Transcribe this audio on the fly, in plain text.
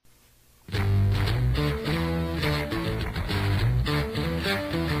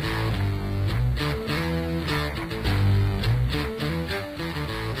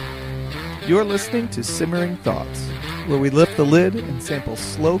You're listening to Simmering Thoughts, where we lift the lid and sample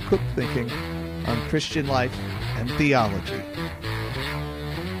slow-cooked thinking on Christian life and theology.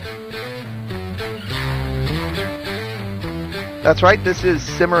 That's right, this is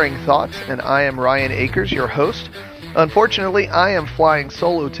Simmering Thoughts, and I am Ryan Akers, your host. Unfortunately, I am flying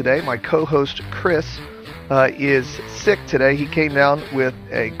solo today. My co-host, Chris, is sick today. He came down with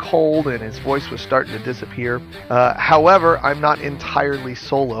a cold, and his voice was starting to disappear. However, I'm not entirely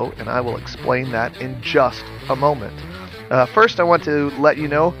solo, and I will explain that in just a moment. First, I want to let you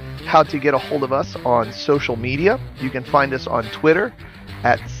know how to get a hold of us on social media. You can find us on Twitter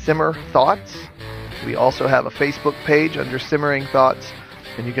at Simmer Thoughts. We also have a Facebook page under Simmering Thoughts,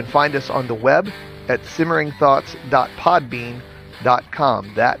 and you can find us on the web at simmeringthoughts.podbean.com.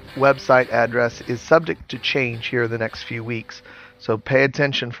 That website address is subject to change here the next few weeks, so pay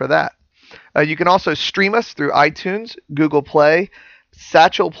attention for that. You can also stream us through iTunes, Google Play,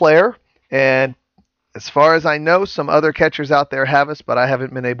 Satchel Player, and as far as I know, some other catchers out there have us, but I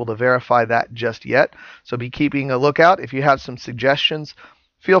haven't been able to verify that just yet. So be keeping a lookout. If you have some suggestions,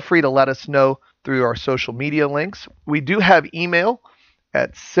 feel free to let us know through our social media links. We do have email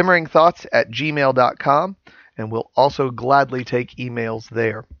at simmeringthoughts@gmail.com, and we'll also gladly take emails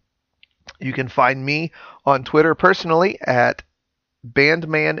there. You can find me on Twitter personally at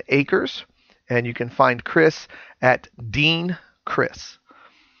Bandman Akers, and you can find Chris at Dean Chris.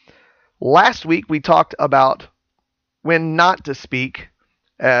 Last week we talked about when not to speak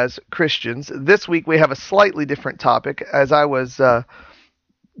as Christians. This week we have a slightly different topic. As I was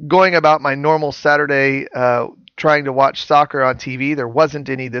going about my normal Saturday trying to watch soccer on TV, there wasn't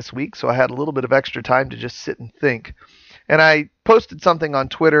any this week, so I had a little bit of extra time to just sit and think. And I posted something on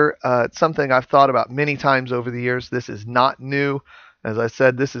Twitter. It's something I've thought about many times over the years. This is not new. As I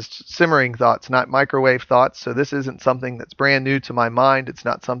said, this is simmering thoughts, not microwave thoughts, so this isn't something that's brand new to my mind. It's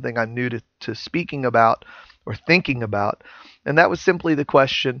not something I'm new to speaking about or thinking about. And that was simply the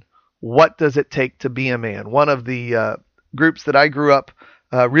question, what does it take to be a man? One of the groups that I grew up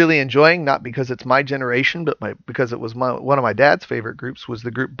really enjoying, not because it's my generation, but because it was one of my dad's favorite groups, was the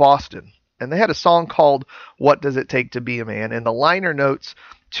group Boston. And they had a song called What Does It Take to Be a Man? And the liner notes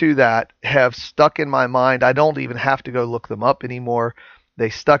to that have stuck in my mind. I don't even have to go look them up anymore. They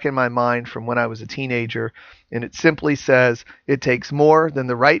stuck in my mind from when I was a teenager. And it simply says, it takes more than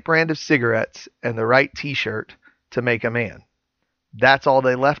the right brand of cigarettes and the right t-shirt to make a man. That's all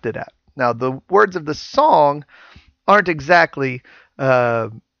they left it at. Now, the words of the song aren't exactly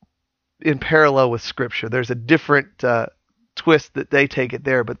in parallel with Scripture. There's a different twist that they take it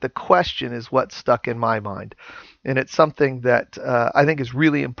there, but the question is what stuck in my mind. And it's something that I think is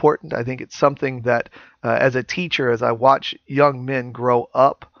really important. I think it's something that as a teacher, as I watch young men grow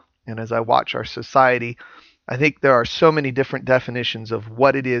up and as I watch our society, I think there are so many different definitions of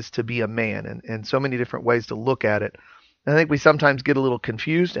what it is to be a man and so many different ways to look at it. I think we sometimes get a little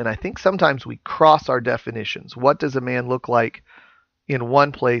confused, and I think sometimes we cross our definitions. What does a man look like in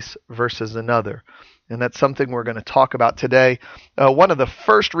one place versus another? And that's something we're going to talk about today. One of the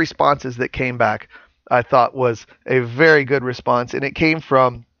first responses that came back, I thought, was a very good response, and it came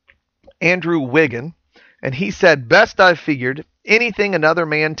from Andrew Wiggin, and he said, "Best I've figured, anything another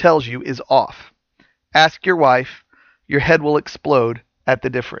man tells you is off. Ask your wife, your head will explode at the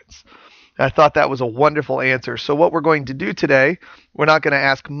difference." I thought that was a wonderful answer. So what we're going to do today, we're not going to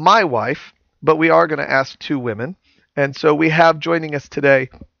ask my wife, but we are going to ask two women. And so we have joining us today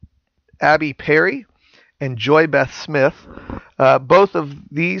Abby Perry and Joy Beth Smith. Both of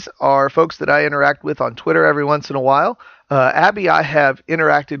these are folks that I interact with on Twitter every once in a while. Abby I have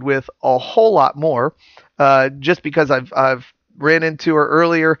interacted with a whole lot more just because I've ran into her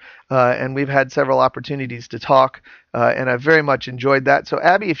earlier and we've had several opportunities to talk and I very much enjoyed that. So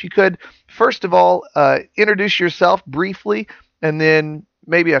Abby, if you could, first of all, introduce yourself briefly and then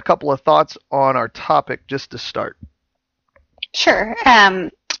maybe a couple of thoughts on our topic just to start. Sure.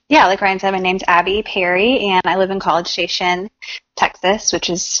 Yeah, like Ryan said, my name's Abby Perry, and I live in College Station, Texas, which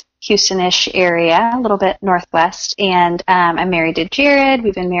is Houston-ish area, a little bit northwest. And I'm married to Jared.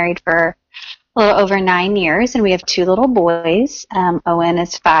 We've been married for a little over 9 years, and we have two little boys. Owen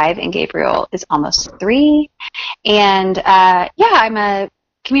is 5, and Gabriel is almost 3. And I'm a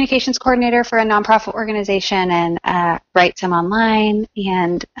communications coordinator for a nonprofit organization and write some online.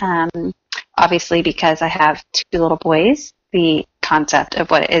 And obviously, because I have two little boys, the concept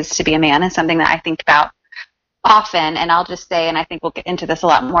of what it is to be a man is something that I think about often. And I'll just say, and I think we'll get into this a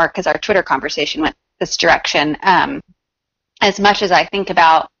lot more because our Twitter conversation went this direction. As much as I think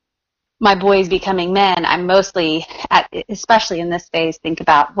about my boys becoming men, I'm mostly, especially in this phase, think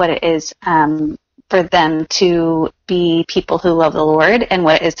about what it is for them to be people who love the Lord and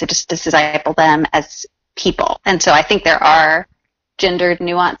what it is to just disciple them as people. And so I think there are gendered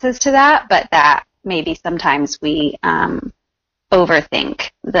nuances to that, but that maybe sometimes we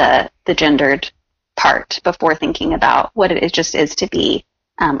overthink the gendered part before thinking about what it is to be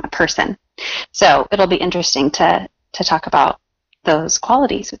a person. So it'll be interesting to talk about those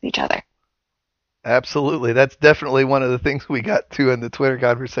qualities with each other. Absolutely. That's definitely one of the things we got to in the Twitter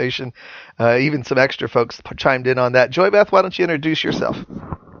conversation. Even some extra folks chimed in on that. Joy Beth, why don't you introduce yourself?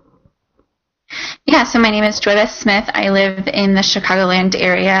 Yeah, so my name is Joy Beth Smith. I live in the Chicagoland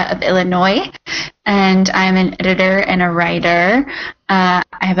area of Illinois, and I'm an editor and a writer. I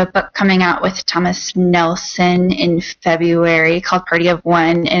have a book coming out with Thomas Nelson in February called Party of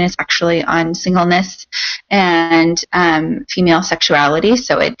One, and it's actually on singleness and female sexuality.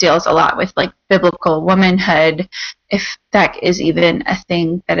 So it deals a lot with like biblical womanhood, if that is even a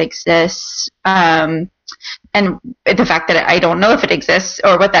thing that exists. And the fact that I don't know if it exists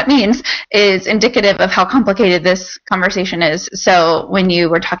or what that means is indicative of how complicated this conversation is. So when you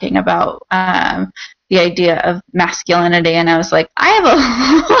were talking about the idea of masculinity, and I was like, I have a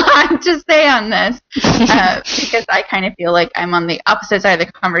lot to say on this because I kind of feel like I'm on the opposite side of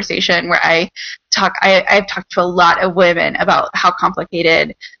the conversation where I've talked to a lot of women about how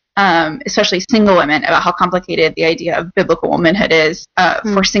complicated, especially single women, about how complicated the idea of biblical womanhood is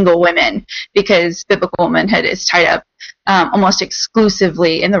for single women, because biblical womanhood is tied up almost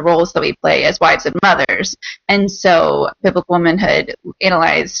exclusively in the roles that we play as wives and mothers. And so biblical womanhood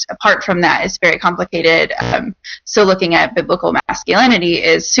analyzed apart from that is very complicated. So looking at biblical masculinity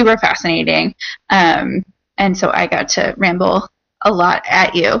is super fascinating. And so I got to ramble a lot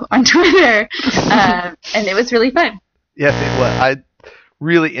at you on Twitter, and it was really fun. Yes, it was. I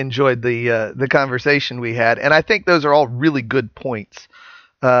really enjoyed the conversation we had, and I think those are all really good points.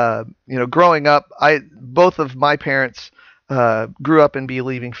 Growing up, both of my parents grew up in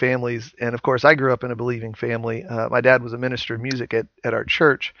believing families, and of course I grew up in a believing family. My dad was a minister of music at our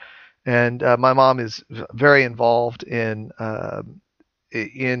church, and my mom is very involved in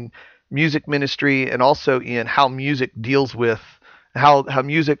music ministry, and also in how music deals with how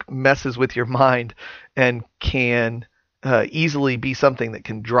music messes with your mind and can easily be something that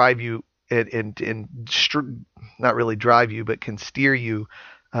can drive you not really drive you, but can steer you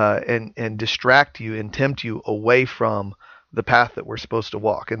and distract you and tempt you away from the path that we're supposed to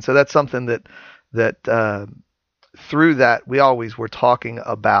walk. And so that's something that through that we always were talking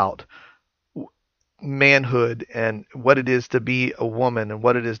about manhood and what it is to be a woman and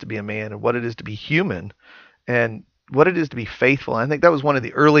what it is to be a man and what it is to be human and what it is to be faithful. And I think that was one of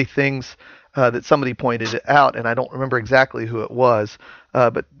the early things that somebody pointed out, and I don't remember exactly who it was,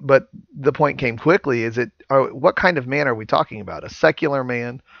 but the point came quickly: what kind of man are we talking about? A secular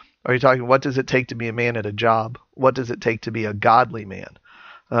man? Are you talking what does it take to be a man at a job? What does it take to be a godly man?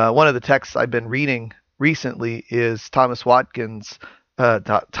 One of the texts I've been reading recently is Thomas Watson's, how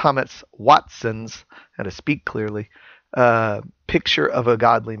to speak clearly, picture of a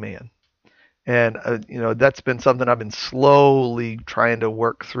godly man. And, that's been something I've been slowly trying to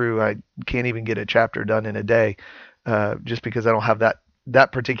work through. I can't even get a chapter done in a day, just because I don't have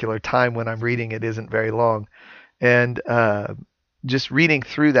that particular time when I'm reading. It isn't very long. And just reading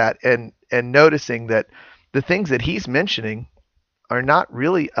through that and noticing that the things that he's mentioning are not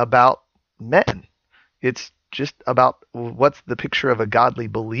really about men. It's just about what's the picture of a godly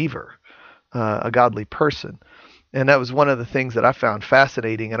believer, a godly person. And that was one of the things that I found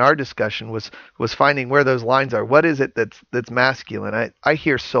fascinating in our discussion was finding where those lines are. What is it that's masculine? I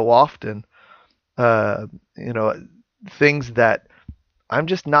hear so often, things that I'm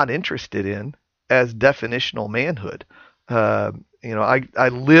just not interested in as definitional manhood. I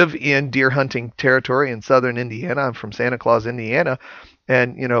live in deer hunting territory in southern Indiana. I'm from Santa Claus, Indiana.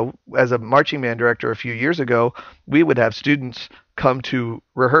 And, as a marching band director a few years ago, we would have students come to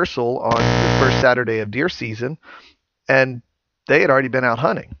rehearsal on the first Saturday of deer season, and they had already been out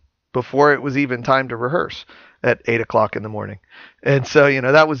hunting before it was even time to rehearse at 8 o'clock in the morning. And so,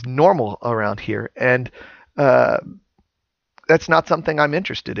 that was normal around here. And that's not something I'm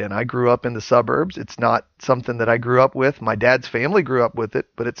interested in. I grew up in the suburbs. It's not something that I grew up with. My dad's family grew up with it,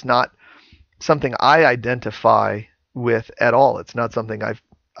 but it's not something I identify with at all. It's not something I've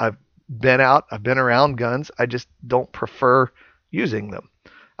been out. I've been around guns. I just don't prefer using them.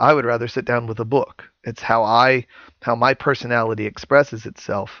 I would rather sit down with a book. It's how my personality expresses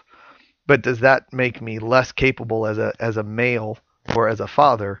itself. But does that make me less capable as a male or as a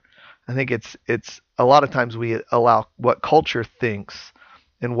father? I think it's a lot of times we allow what culture thinks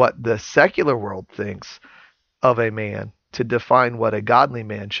and what the secular world thinks of a man to define what a godly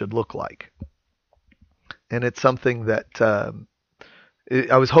man should look like. and it's something that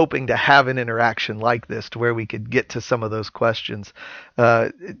I was hoping to have an interaction like this to where we could get to some of those questions.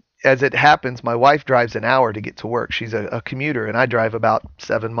 As it happens, my wife drives an hour to get to work. She's a commuter, and I drive about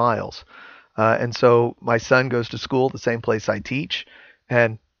 7 miles. And so my son goes to school, the same place I teach,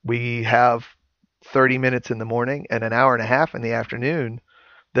 and we have 30 minutes in the morning and an hour and a half in the afternoon.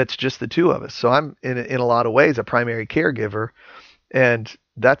 That's just the two of us. So I'm in a lot of ways a primary caregiver, and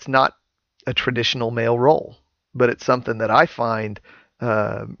that's not a traditional male role, but it's something that I find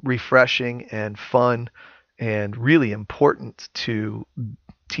refreshing and fun and really important to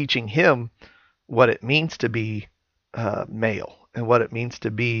teaching him what it means to be male and what it means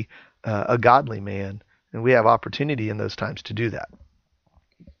to be a godly man. And we have opportunity in those times to do that.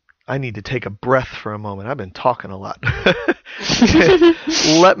 I need to take a breath for a moment. I've been talking a lot.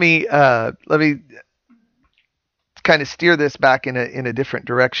 Let me kind of steer this back in a different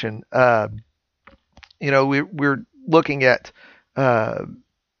direction. We're looking at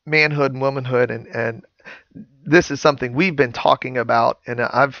manhood and womanhood, and this is something we've been talking about, and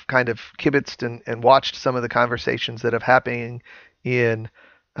I've kind of kibitzed and watched some of the conversations that have happening in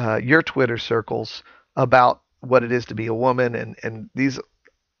your Twitter circles about what it is to be a woman, and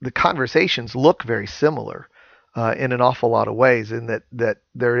the conversations look very similar in an awful lot of ways, in that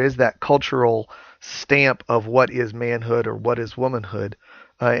there is that cultural stamp of what is manhood or what is womanhood,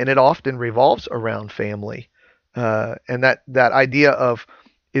 and it often revolves around family, and that idea of,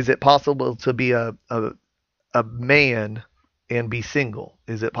 is it possible to be a man and be single?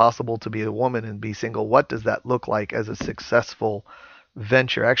 Is it possible to be a woman and be single? What does that look like as a successful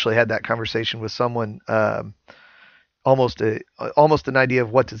venture? I actually had that conversation with someone, almost an idea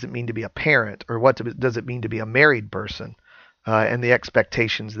of what does it mean to be a parent, or what does it mean to be a married person, and the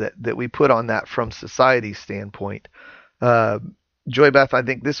expectations that we put on that from society's standpoint. Joy Beth, I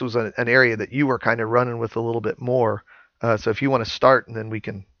think this was an area that you were kind of running with a little bit more. So if you want to start, and then we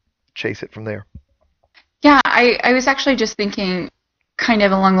can chase it from there. Yeah, I was actually just thinking kind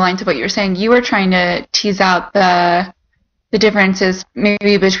of along the lines of what you were saying. You were trying to tease out the differences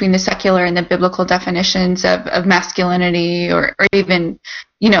maybe between the secular and the biblical definitions of masculinity, or even,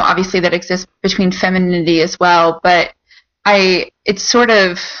 obviously that exists between femininity as well. But it's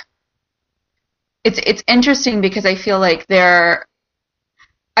interesting because I feel like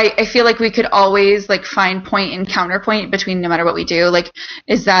I feel like we could always find point and counterpoint between no matter what we do.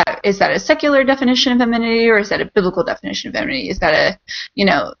 Is that a secular definition of femininity, or is that a biblical definition of femininity? Is that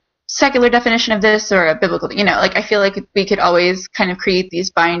a, secular definition of this, or a biblical, I feel like we could always kind of create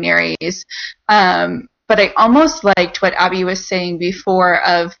these binaries. But I almost liked what Abby was saying before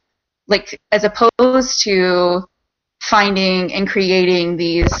of, as opposed to finding and creating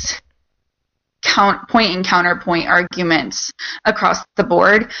these point and counterpoint arguments across the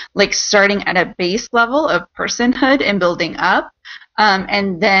board, starting at a base level of personhood and building up,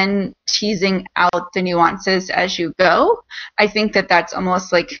 and then teasing out the nuances as you go. I think that that's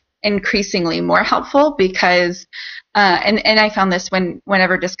almost increasingly more helpful, because and I found this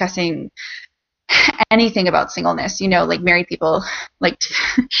whenever discussing anything about singleness, married people,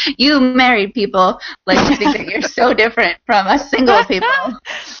 you married people, think that you're so different from us single people.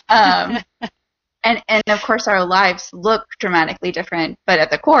 And of course our lives look dramatically different, but at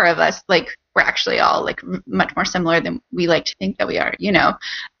the core of us, we're actually all much more similar than we like to think that we are,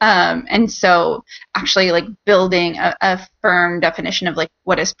 and so actually building a firm definition of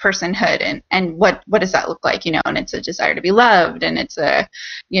what is personhood, and what does that look like, and it's a desire to be loved, and it's a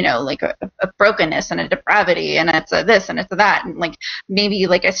a brokenness and a depravity, and it's a this and it's a that, and maybe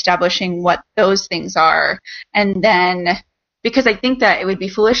establishing what those things are. And then, because I think that it would be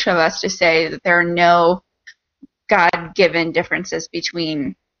foolish of us to say that there are no God-given differences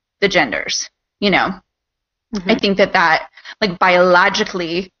between the genders, Mm-hmm. I think that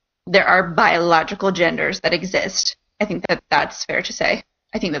biologically, there are biological genders that exist. I think that that's fair to say.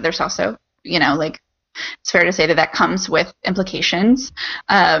 I think that there's also, it's fair to say that comes with implications.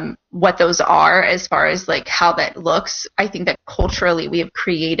 What those are, as far as how that looks, I think that culturally we have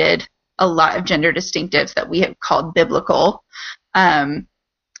created a lot of gender distinctives that we have called biblical.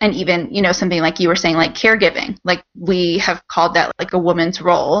 And even, something like you were saying, caregiving, we have called that a woman's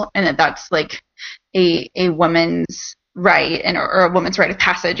role, and that's a woman's right, or a woman's rite of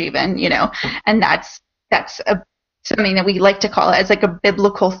passage even, and that's something that we like to call it as a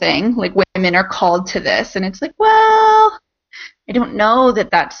biblical thing. Women are called to this, and it's well, I don't know that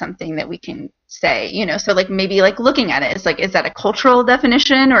that's something that we can say, so maybe looking at it is that a cultural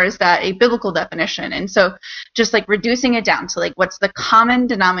definition, or is that a biblical definition? And so just reducing it down to what's the common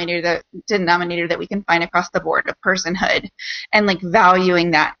denominator that we can find across the board of personhood, and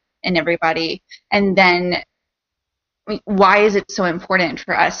valuing that in everybody? And then why is it so important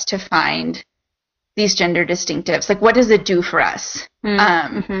for us to find these gender distinctives? Like, what does it do for us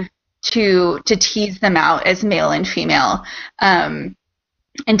to tease them out as male and female, and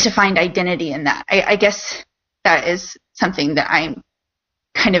to find identity in that? I guess that is something that I'm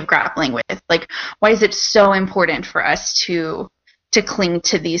kind of grappling with. Like, why is it so important for us to cling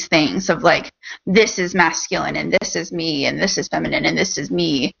to these things of like, this is masculine and this is me and this is feminine and this is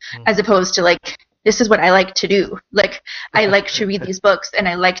me, as opposed to like, this is what I like to do. Like, I like to read these books and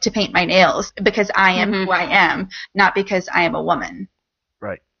I like to paint my nails because I am who I am, not because I am a woman.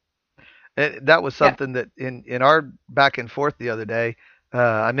 Right. And that was something that in our back and forth the other day,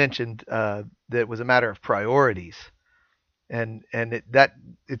 I mentioned that it was a matter of priorities. And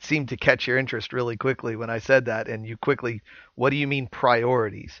it seemed to catch your interest really quickly when I said that. And you quickly, what do you mean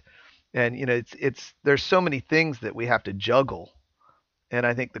priorities? And, you know, there's so many things that we have to juggle. And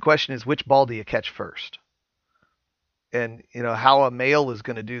I think the question is, which ball do you catch first? And, you know, how a male is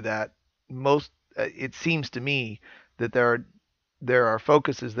going to do that, it seems to me that there are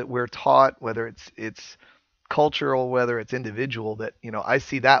focuses that we're taught, whether it's cultural, whether it's individual, that, you know, I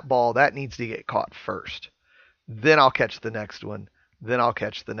see that ball, that needs to get caught first. Then I'll catch the next one. Then I'll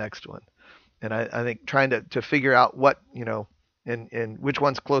catch the next one. And I think trying to figure out what, you know, and which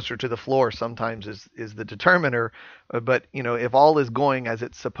one's closer to the floor sometimes is the determiner. But, you know, if all is going as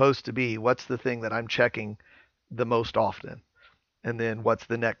it's supposed to be, what's the thing that I'm checking the most often? And then what's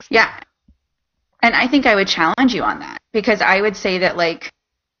the next thing? Yeah. And I think I would challenge you on that, because I would say that, like,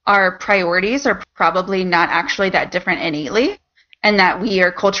 our priorities are probably not actually that different innately, and that we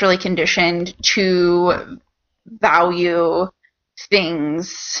are culturally conditioned to value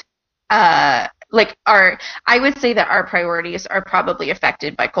things I would say that our priorities are probably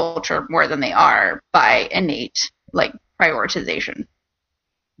affected by culture more than they are by innate, like, prioritization.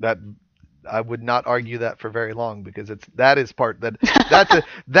 That I would not argue that for very long, because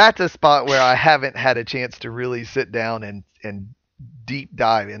that's a spot where I haven't had a chance to really sit down and deep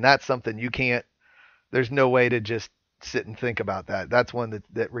dive, and that's something there's no way to just sit and think about that. That's one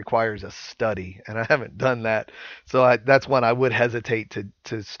that requires a study, and I haven't done that. So that's one I would hesitate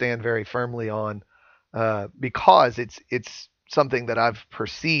to stand very firmly on, because it's something that I've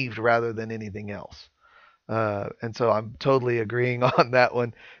perceived rather than anything else. And so I'm totally agreeing on that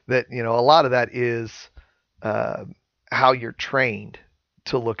one, that, you know, a lot of that is how you're trained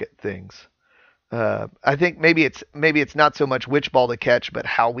to look at things. I think maybe it's not so much which ball to catch, but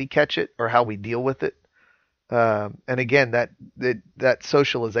how we catch it or how we deal with it. And again, that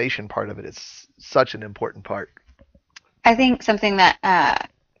socialization part of it is such an important part. I think something that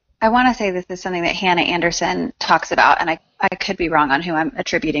I want to say this is something that Hannah Anderson talks about, and I could be wrong on who I'm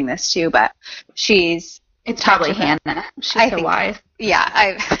attributing this to, but it's probably Hannah. She's so wise. Yeah,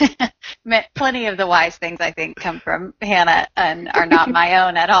 I've plenty of the wise things I think come from Hannah and are not my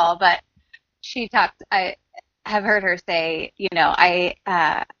own at all. But I have heard her say, you know,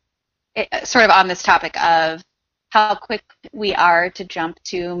 sort of on this topic of how quick we are to jump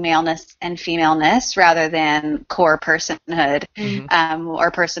to maleness and femaleness rather than core personhood,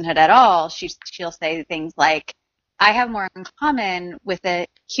 or personhood at all. She'll say things like, I have more in common with a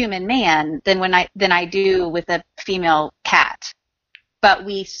human man than I do with a female cat. But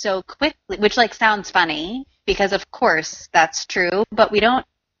we so quickly, which, like, sounds funny, because of course that's true, but we don't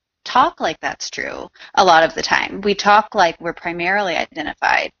talk like that's true a lot of the time. We talk like we're primarily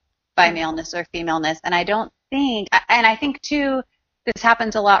identified by maleness or femaleness. And I think too, this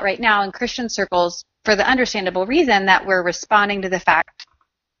happens a lot right now in Christian circles for the understandable reason that we're responding to the fact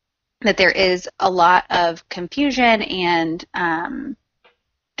that there is a lot of confusion and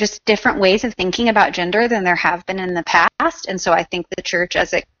just different ways of thinking about gender than there have been in the past. And so I think the church,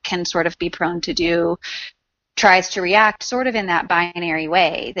 as it can sort of be prone to do, tries to react sort of in that binary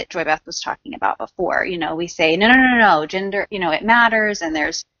way that Joy Beth was talking about before. You know, we say, no, gender, you know, it matters, and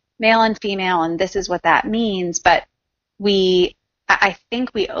there's male and female, and this is what that means. But I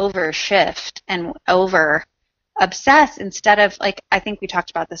think we overshift and over obsess instead of, like, I think we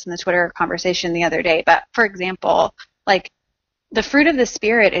talked about this in the Twitter conversation the other day, but for example, like, the fruit of the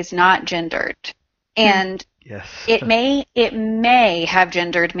Spirit is not gendered. And yes. it may have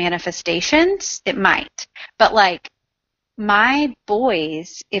gendered manifestations. It might. But, like, my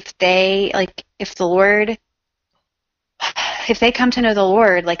boys, if they come to know the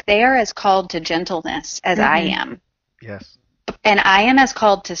Lord, like, they are as called to gentleness as I am. Yes. And I am as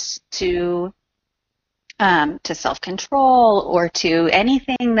called to self-control, or to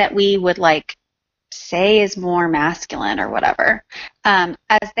anything that we would, like, say is more masculine or whatever, as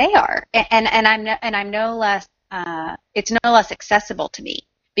they are. And I'm no less, it's no less accessible to me.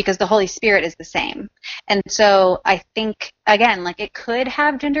 because the Holy Spirit is the same. And so I think, again, like it could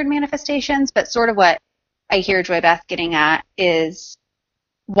have gendered manifestations, but sort of what I hear Joy Beth getting at is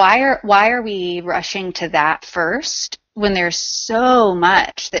why are we rushing to that first when there's so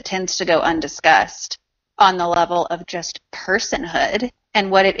much that tends to go undiscussed on the level of just personhood and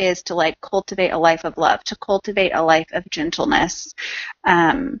what it is to like cultivate a life of love, to cultivate a life of gentleness,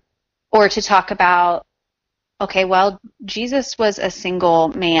 or to talk about, okay, well, Jesus was a single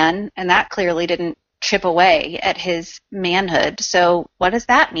man, and that clearly didn't chip away at his manhood. So what does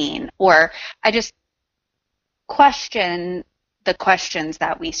that mean? Or I just question the questions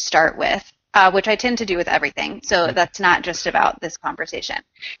that we start with, which I tend to do with everything. So that's not just about this conversation.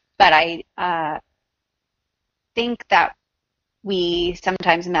 But I think that we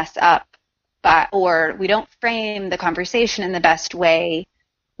sometimes mess up, or we don't frame the conversation in the best way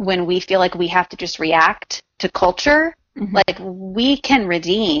when we feel like we have to just react to culture. Mm-hmm. Like we can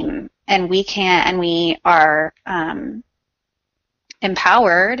redeem, and we are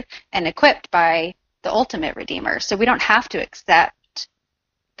empowered and equipped by the ultimate Redeemer. So we don't have to accept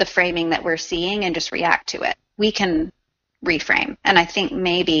the framing that we're seeing and just react to it. We can reframe. And I think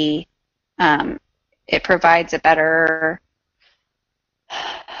maybe it provides a better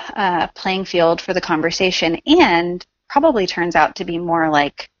playing field for the conversation, and probably turns out to be more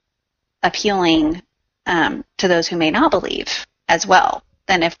like appealing to those who may not believe as well,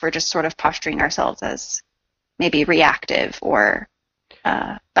 than if we're just sort of posturing ourselves as maybe reactive or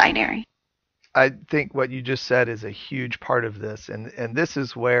binary. I think what you just said is a huge part of this, and this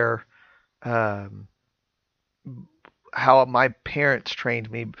is where how my parents trained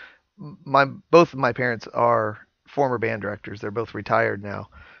me. Both of my parents are former band directors. They're both retired now,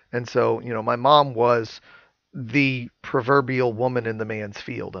 and so my mom was the proverbial woman in the man's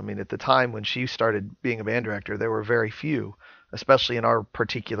field. I mean, at the time when she started being a band director, there were very few, especially in our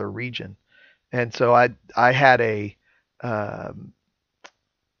particular region, and so I had a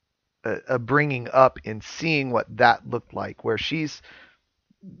bringing up in seeing what that looked like, where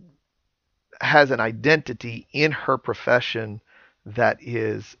has an identity in her profession that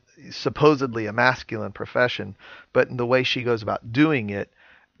is supposedly a masculine profession, but in the way she goes about doing it,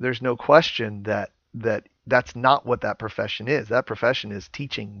 there's no question that that's not what that profession is. That profession is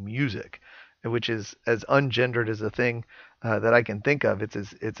teaching music, which is as ungendered as a thing that I can think of. It's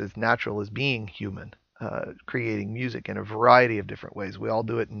as natural as being human. Creating music in a variety of different ways. We all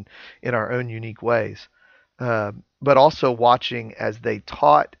do it in our own unique ways. But also watching as they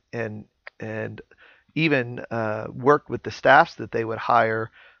taught and even worked with the staffs that they would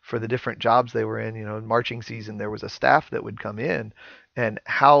hire for the different jobs they were in. In marching season, there was a staff that would come in, and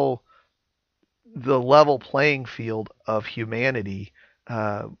how the level playing field of humanity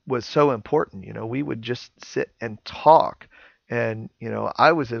was so important. We would just sit and talk. And,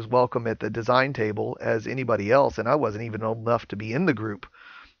 I was as welcome at the design table as anybody else, and I wasn't even old enough to be in the group,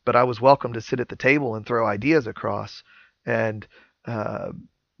 but I was welcome to sit at the table and throw ideas across. And,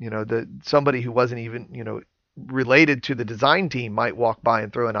 somebody who wasn't even, related to the design team might walk by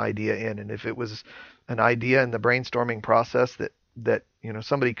and throw an idea in. And if it was an idea in the brainstorming process that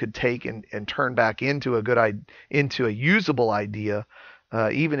somebody could take and turn back into a usable idea,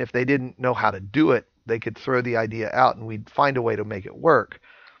 even if they didn't know how to do it, they could throw the idea out and we'd find a way to make it work.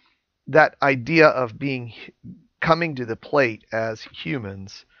 That idea of coming to the plate as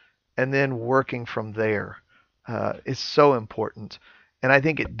humans and then working from there is so important. And I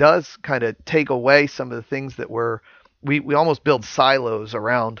think it does kind of take away some of the things that we almost build silos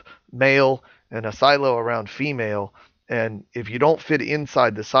around male and a silo around female. And if you don't fit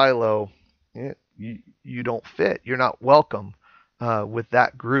inside the silo, you don't fit. You're not welcome with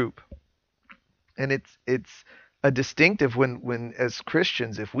that group. And it's a distinctive when as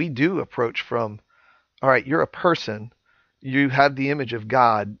Christians, if we do approach from, all right, you're a person, you have the image of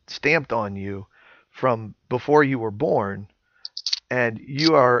God stamped on you from before you were born, and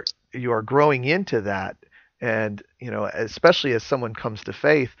you are growing into that. And, especially as someone comes to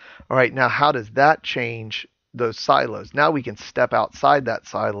faith, all right, now how does that change those silos? Now we can step outside that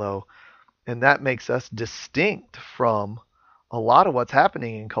silo, and that makes us distinct from a lot of what's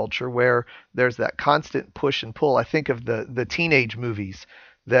happening in culture, where there's that constant push and pull. I think of the teenage movies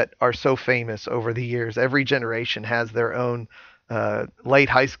that are so famous over the years. Every generation has their own late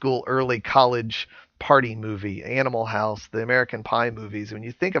high school, early college party movie. Animal House, the American Pie movies. When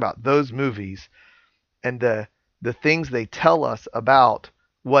you think about those movies and the things they tell us about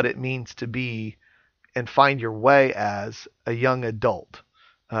what it means to be and find your way as a young adult,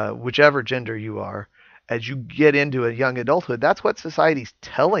 whichever gender you are, as you get into a young adulthood, that's what society's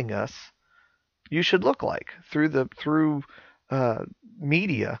telling us you should look like through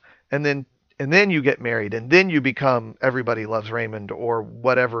media, and then you get married, and then you become Everybody Loves Raymond or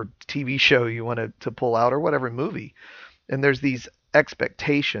whatever TV show you want to pull out, or whatever movie. And there's these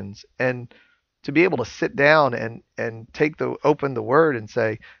expectations, and to be able to sit down and open the word and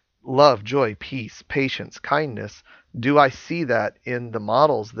say, love, joy, peace, patience, kindness. Do I see that in the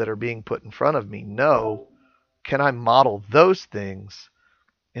models that are being put in front of me? No. Can I model those things?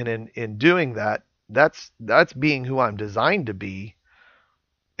 And in doing that, that's being who I'm designed to be.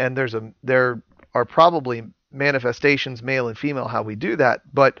 And there are probably manifestations, male and female, how we do that,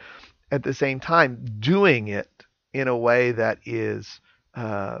 but at the same time, doing it in a way that is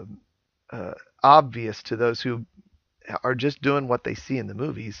obvious to those who are just doing what they see in the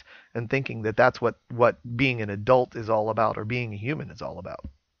movies and thinking that that's what being an adult is all about, or being a human is all about.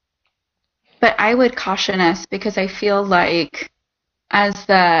 But I would caution us, because I feel like as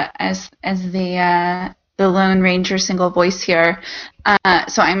the Lone Ranger single voice here,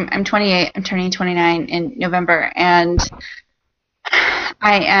 so I'm 28, I'm turning 29 in November, and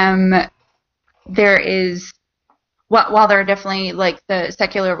there is, while there are definitely like the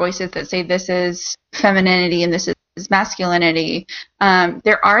secular voices that say this is femininity and this is masculinity,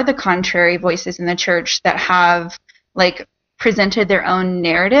 there are the contrary voices in the church that have like presented their own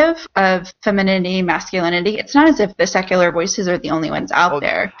narrative of femininity, masculinity. It's not as if the secular voices are the only ones out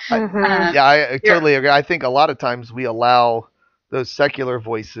there. I totally agree. I think a lot of times we allow those secular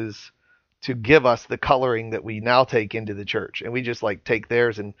voices to give us the coloring that we now take into the church, and we just like take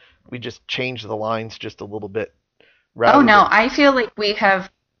theirs and we just change the lines just a little bit. I feel like we have.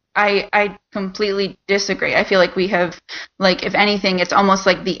 I completely disagree. I feel like we have, like, if anything, it's almost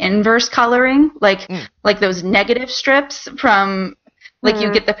like the inverse coloring, like those negative strips from, like,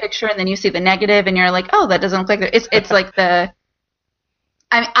 you get the picture and then you see the negative and you're like, oh, that doesn't look like that. It's like I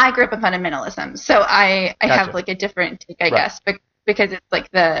grew up in fundamentalism, so I Gotcha. have like a different take, I guess, because it's like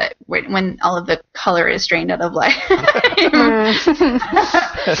when all of the color is drained out of life.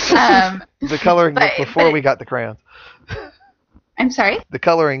 The coloring book before we got the crayons. I'm sorry? The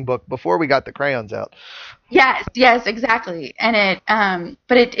coloring book before we got the crayons out. Yes, exactly. And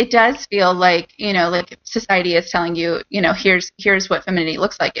but it does feel like, like society is telling you, here's what femininity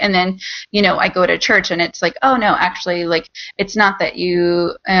looks like. And then, I go to church and it's like, oh no, actually, like, it's not that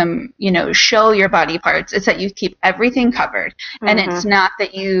you, show your body parts. It's that you keep everything covered. And it's not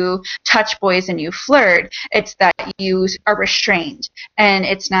that you touch boys and you flirt. It's that you are restrained. And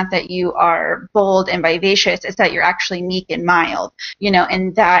it's not that you are bold and vivacious. It's that you're actually meek and mild,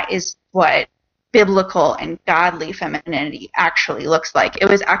 and that is what biblical and godly femininity actually looks like. It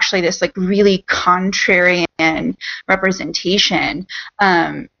was actually this like really contrarian representation,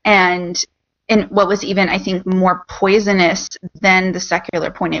 and in what was even, I think, more poisonous than the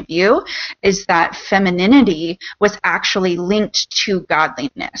secular point of view is that femininity was actually linked to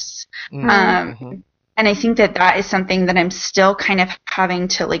godliness. And I think that is something that I'm still kind of having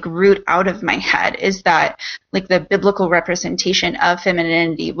to like root out of my head, is that like the biblical representation of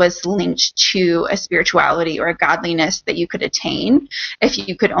femininity was linked to a spirituality or a godliness that you could attain if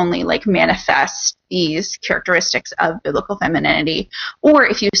you could only like manifest these characteristics of biblical femininity, or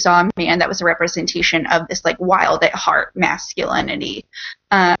if you saw a man that was a representation of this like wild at heart masculinity.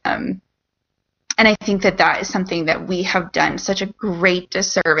 And I think that is something that we have done such a great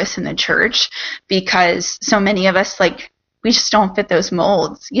disservice in the church, because so many of us, like, we just don't fit those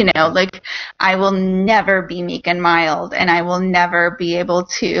molds, like, I will never be meek and mild, and I will never be able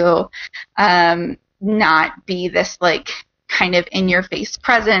to not be this, like, kind of in-your-face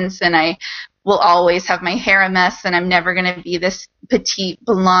presence, and I will always have my hair a mess, and I'm never going to be this petite,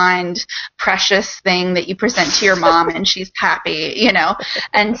 blonde, precious thing that you present to your mom and she's happy,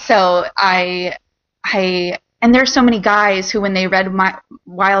 And so and there's so many guys who, when they read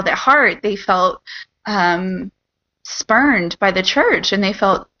Wild at Heart, they felt spurned by the church, and they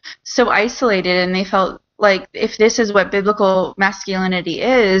felt so isolated, and they felt like, if this is what biblical masculinity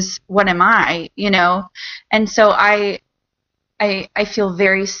is, what am I, And so I feel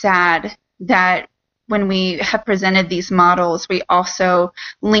very sad that when we have presented these models, we also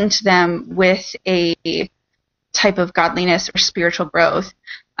linked them with a type of godliness or spiritual growth,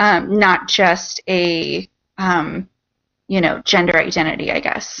 not just a, gender identity, I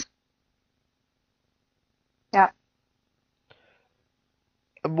guess. Yeah.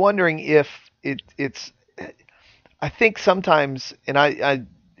 I'm wondering if it's, I think sometimes, and I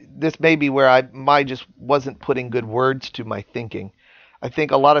this may be where I just wasn't putting good words to my thinking. I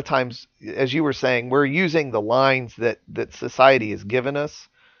think a lot of times, as you were saying, we're using the lines that society has given us,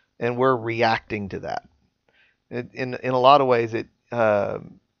 and we're reacting to that. In a lot of ways, it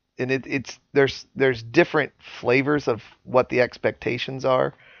and it's there's different flavors of what the expectations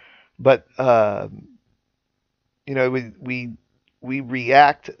are, but we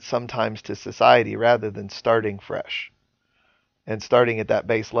react sometimes to society rather than starting fresh and starting at that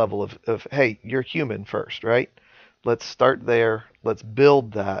base level of hey, you're human first, right? Let's start there. Let's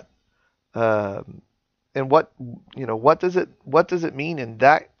build that. And what does it mean in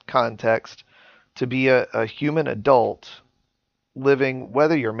that context to be a human adult living,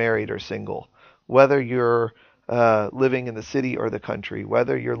 whether you're married or single, whether you're living in the city or the country,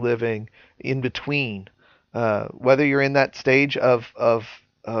 whether you're living in between, whether you're in that stage of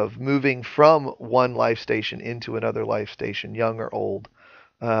moving from one life station into another life station, young or old,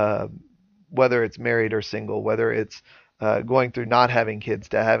 whether it's married or single, whether it's going through not having kids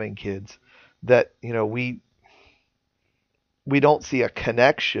to having kids, that we don't see a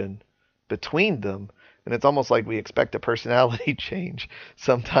connection between them. And it's almost like we expect a personality change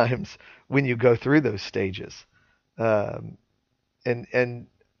sometimes when you go through those stages. And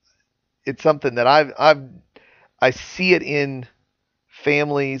it's something that I see it in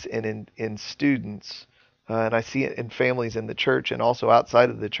families and in students, and I see it in families in the church and also outside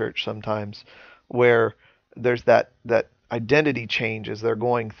of the church sometimes, where there's that identity change as they're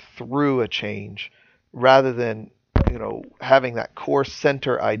going through a change, rather than having that core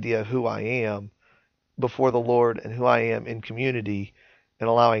center idea of who I am before the Lord and who I am in community, and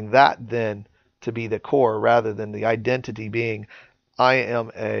allowing that then to be the core rather than the identity being I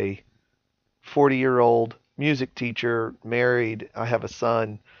am a 40-year-old music teacher, married, I have a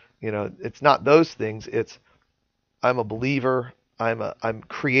son. It's not those things. It's I'm a believer. I'm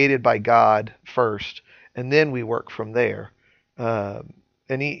created by God first, and then we work from there. And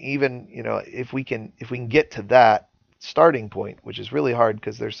even if we can get to that starting point, which is really hard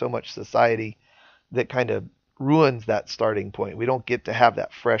because there's so much society that kind of ruins that starting point. We don't get to have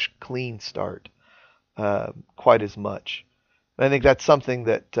that fresh, clean start quite as much. And I think that's something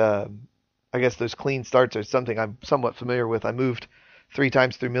that I guess those clean starts are something I'm somewhat familiar with. I moved 3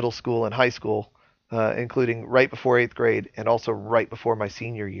 times through middle school and high school, including right before 8th grade and also right before my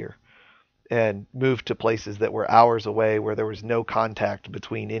senior year, and moved to places that were hours away where there was no contact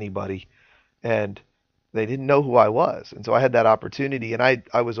between anybody, and they didn't know who I was. And so I had that opportunity, and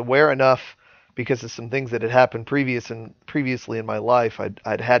I was aware enough because of some things that had happened previously in my life.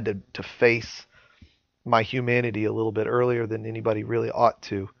 I'd had to face my humanity a little bit earlier than anybody really ought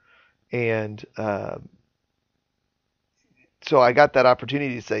to. And so I got that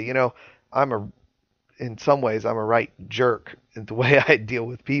opportunity to say, in some ways I'm a right jerk in the way I deal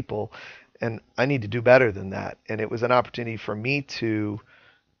with people, and I need to do better than that. And it was an opportunity for me to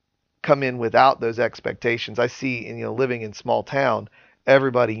come in without those expectations. I see, living in small town,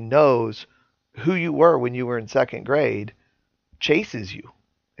 everybody knows who you were when you were in 2nd grade chases you,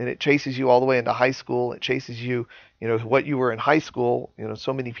 and it chases you all the way into high school. It chases you, what you were in high school.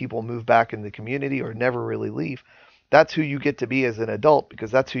 So many people move back in the community or never really leave. That's who you get to be as an adult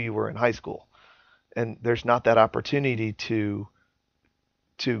because that's who you were in high school. And there's not that opportunity to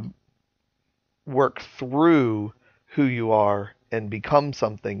work through who you are and become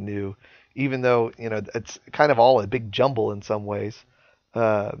something new, even though, it's kind of all a big jumble in some ways.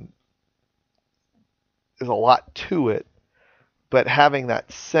 There's a lot to it, but having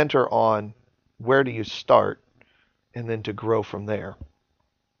that center on where do you start and then to grow from there.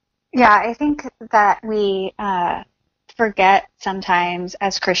 Yeah, I think that we forget sometimes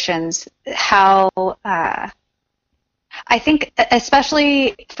as Christians how I think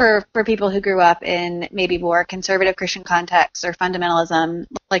especially for people who grew up in maybe more conservative Christian contexts or fundamentalism,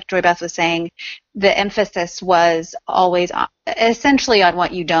 like Joy Beth was saying, the emphasis was always essentially on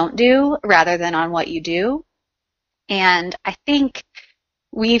what you don't do rather than on what you do. And I think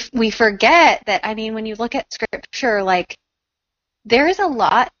we forget that, when you look at Scripture, like, there is a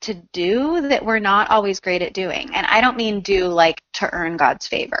lot to do that we're not always great at doing. And I don't mean do like to earn God's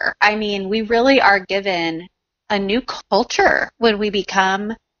favor. We really are given a new culture when we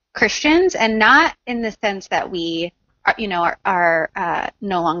become Christians, and not in the sense that we are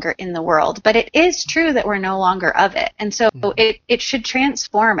no longer in the world, but it is true that we're no longer of it. And so it should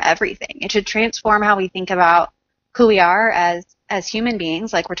transform everything. It should transform how we think about who we are as human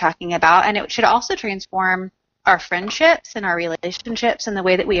beings, like we're talking about, and it should also transform our friendships and our relationships and the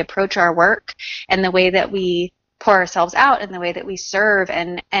way that we approach our work and the way that we pour ourselves out and the way that we serve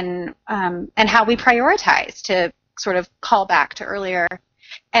and how we prioritize, to sort of call back to earlier.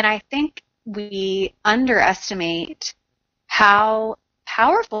 And I think we underestimate how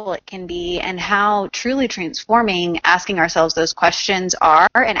powerful it can be and how truly transforming asking ourselves those questions are,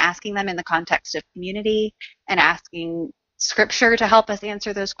 and asking them in the context of community and asking Scripture to help us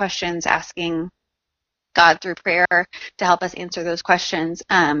answer those questions, asking God through prayer to help us answer those questions.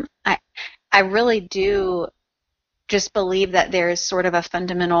 I really do just believe that there's sort of a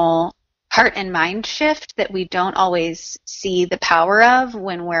fundamental heart and mind shift that we don't always see the power of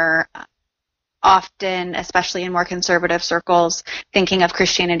when we're often, especially in more conservative circles, thinking of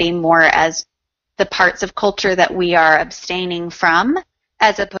Christianity more as the parts of culture that we are abstaining from,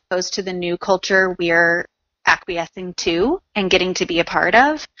 as opposed to the new culture we're acquiescing to and getting to be a part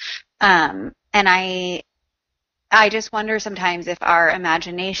of. And I just wonder sometimes if our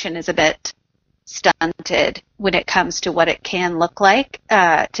imagination is a bit stunted when it comes to what it can look like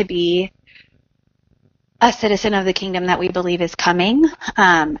to be a citizen of the kingdom that we believe is coming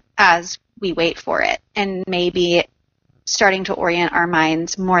as we wait for it. And maybe starting to orient our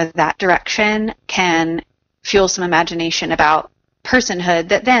minds more that direction can fuel some imagination about personhood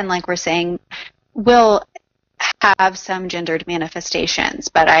that then, like we're saying, will have some gendered manifestations.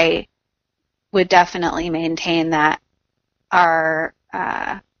 But I would definitely maintain that our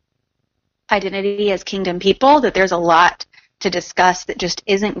identity as kingdom people, that there's a lot to discuss that just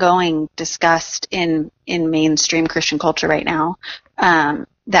isn't going discussed in mainstream Christian culture right now,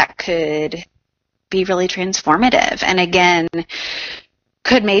 that could be really transformative. And again,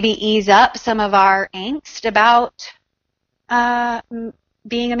 could maybe ease up some of our angst about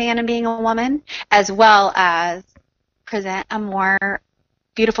being a man and being a woman, as well as present a more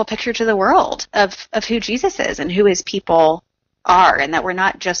beautiful picture to the world of who Jesus is and who his people are, and that we're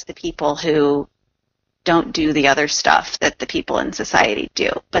not just the people who don't do the other stuff that the people in society do,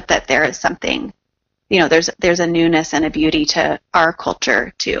 but that there is something, there's a newness and a beauty to our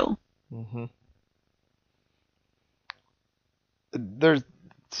culture too. Mm-hmm. There's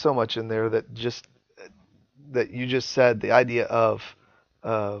so much in there that you just said, the idea of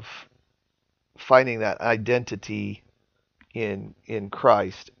finding that identity in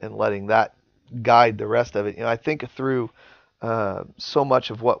Christ and letting that guide the rest of it. I think through so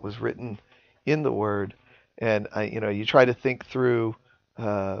much of what was written in the Word, and you try to think through,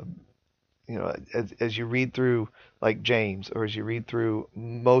 as you read through like James, or as you read through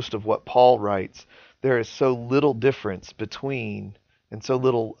most of what Paul writes, there is so little difference between, and so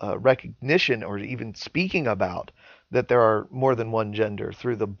little recognition or even speaking about, that there are more than one gender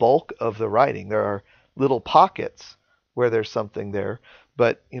through the bulk of the writing. There are little pockets where there's something there,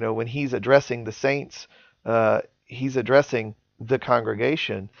 but when he's addressing the saints, he's addressing the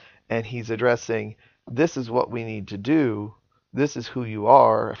congregation, and he's addressing, this is what we need to do. This is who you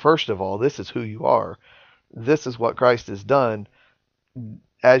are. First of all, this is who you are. This is what Christ has done.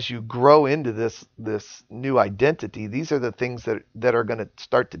 As you grow into this new identity, these are the things that are going to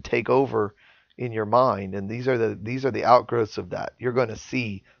start to take over in your mind, and these are the outgrowths of that. You're going to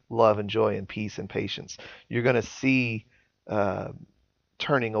see love and joy and peace and patience. You're going to see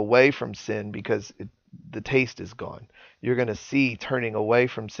turning away from sin because the taste is gone. You're going to see turning away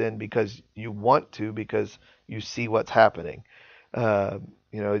from sin because you want to, because you see what's happening.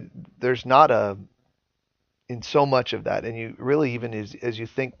 There's not in so much of that, and you really, even as you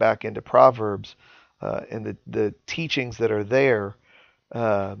think back into Proverbs and the teachings that are there,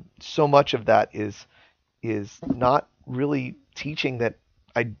 so much of that is not really teaching that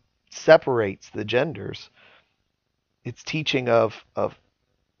separates the genders. It's teaching of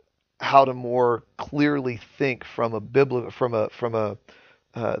how to more clearly think from the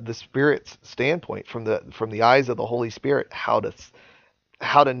Spirit's standpoint, from the eyes of the Holy Spirit, how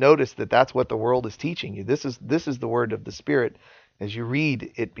to notice that that's what the world is teaching you. This is the word of the Spirit. As you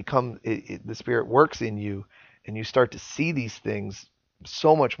read, the Spirit works in you, and you start to see these things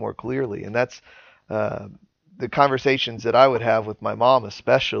so much more clearly. And that's the conversations that I would have with my mom,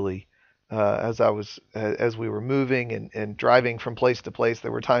 especially as we were moving and driving from place to place.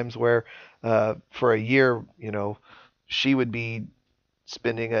 There were times where for a year, she would be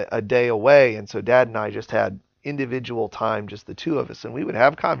spending a day away, and so Dad and I just had individual time, just the two of us, and we would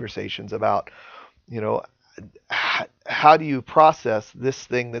have conversations about, how do you process this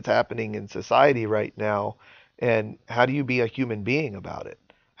thing that's happening in society right now, and how do you be a human being about it?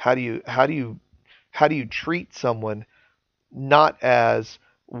 How do you treat someone not as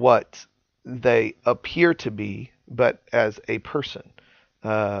what they appear to be, but as a person?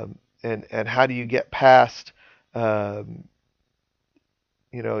 And how do you get past, and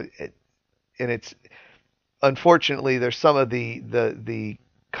it's, unfortunately, there's some of the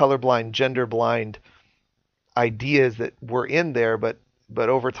colorblind, gender blind ideas that were in there, but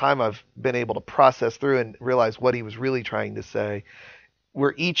over time I've been able to process through and realize what he was really trying to say.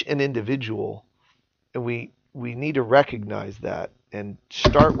 We're each an individual, and we we need to recognize that and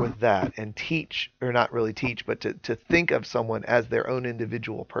start with that and teach, or not really teach, but to think of someone as their own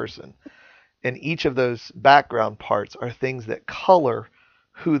individual person. And each of those background parts are things that color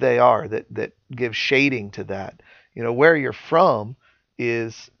who they are, that give shading to that. Where you're from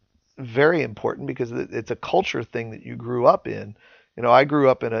is very important because it's a culture thing that you grew up in. I grew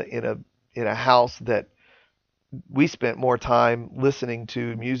up in a house that we spent more time listening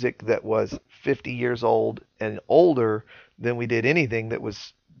to music that was 50 years old and older than we did anything that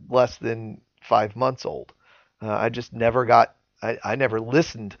was less than 5 months old. I just never got, I never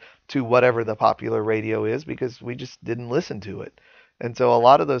listened to whatever the popular radio is because we just didn't listen to it. And so a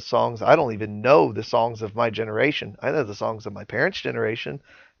lot of those songs, I don't even know the songs of my generation. I know the songs of my parents' generation,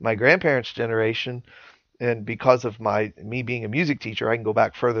 my grandparents' generation, and because of me being a music teacher, I can go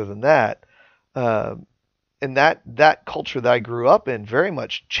back further than that. And that culture that I grew up in very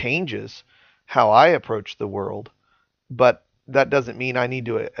much changes how I approach the world. But that doesn't mean I need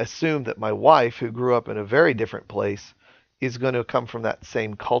to assume that my wife, who grew up in a very different place, is going to come from that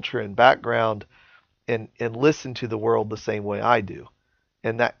same culture and background and listen to the world the same way I do.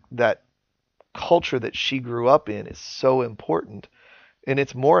 And that culture that she grew up in is so important. And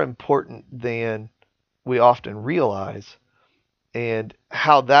it's more important than we often realize. And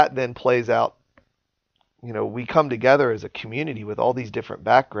how that then plays out, we come together as a community with all these different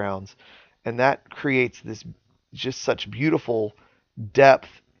backgrounds, and that creates this just such beautiful depth,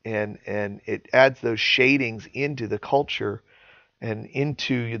 and it adds those shadings into the culture and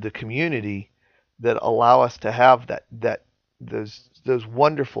into the community that allow us to have those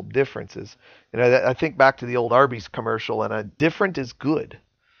wonderful differences. I think back to the old Arby's commercial, and different is good.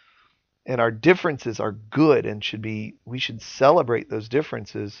 And our differences are good and we should celebrate those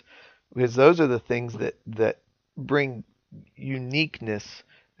differences, because those are the things that bring uniqueness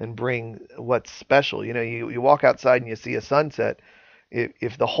and bring what's special. You walk outside and you see a sunset.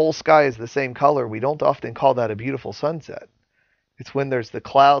 If the whole sky is the same color, we don't often call that a beautiful sunset. It's when there's the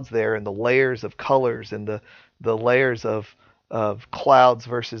clouds there and the layers of colors and the layers of clouds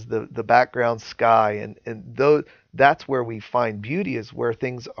versus the background sky, and that's where we find beauty, is where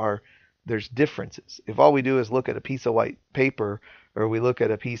there's differences. If all we do is look at a piece of white paper, or we look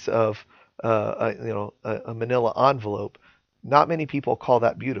at a piece of a manila envelope, not many people call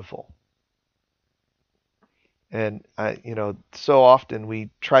that beautiful. And so often we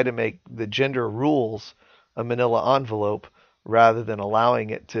try to make the gender rules a manila envelope rather than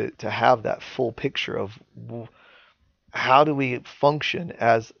allowing it to have that full picture of how do we function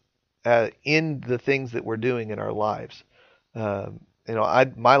as in the things that we're doing in our lives.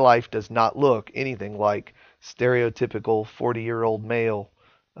 My life does not look anything like stereotypical 40-year-old male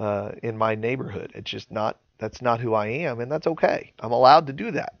in my neighborhood. It's just not. That's not who I am, and that's okay. I'm allowed to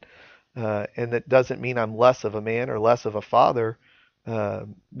do that, and that doesn't mean I'm less of a man or less of a father,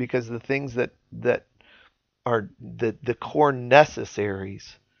 because the things that are the core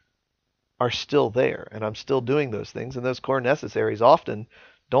necessaries are still there, and I'm still doing those things, and those core necessaries often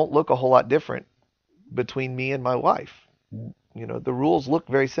don't look a whole lot different between me and my wife. The rules look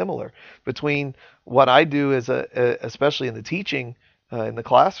very similar between what I do especially in the teaching in the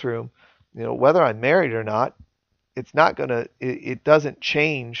classroom. Whether I'm married or not, it doesn't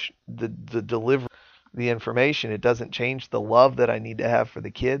change the delivery, the information. It doesn't change the love that I need to have for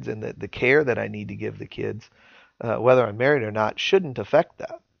the kids and the care that I need to give the kids. Whether I'm married or not shouldn't affect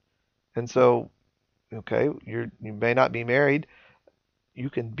that. And so, okay, you may not be married. You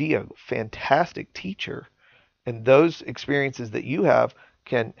can be a fantastic teacher. And those experiences that you have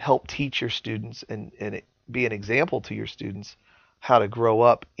can help teach your students and be an example to your students how to grow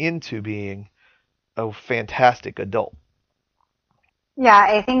up into being a fantastic adult. Yeah,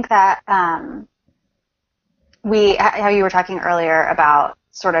 I think that how you were talking earlier about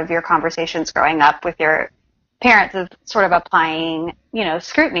sort of your conversations growing up with your parents of sort of applying,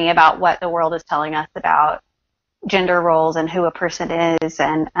 scrutiny about what the world is telling us about gender roles and who a person is,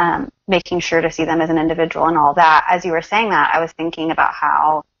 and making sure to see them as an individual and all that. As you were saying that, I was thinking about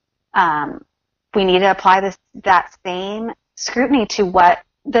how we need to apply that same scrutiny to what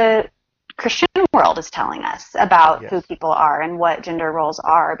the Christian world is telling us about who people are and what gender roles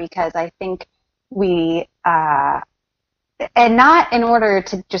are, because I think we and not in order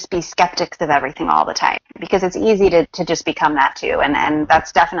to just be skeptics of everything all the time, because it's easy to just become that too, and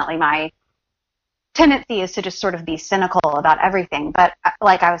that's definitely my tendency, is to just sort of be cynical about everything. But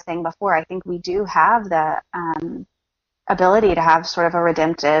like I was saying before, I think we do have the ability to have sort of a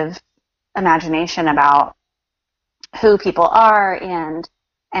redemptive imagination about who people are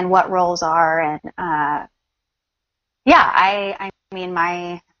and what roles are. And I mean,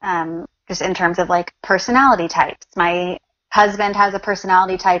 my just in terms of like personality types. My husband has a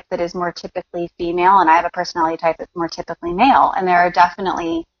personality type that is more typically female, and I have a personality type that's more typically male. And there are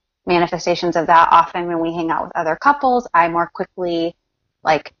definitely manifestations of that. Often when we hang out with other couples, I more quickly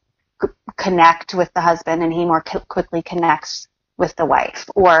like connect with the husband, and he more quickly connects with the wife.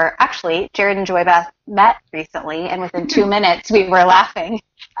 Or actually, Jared and Joy Beth met recently, and within 2 minutes we were laughing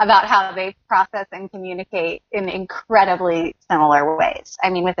about how they process and communicate in incredibly similar ways.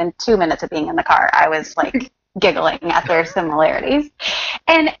 I mean, within 2 minutes of being in the car, I was like giggling at their similarities.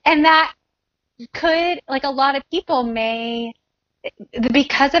 And that could, like, a lot of people may,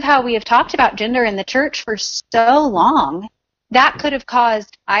 because of how we have talked about gender in the church for so long, that could have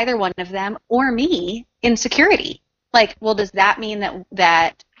caused either one of them or me insecurity. Like, well, does that mean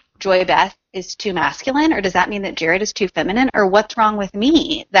that Joy Beth is too masculine, or does that mean that Jared is too feminine, or what's wrong with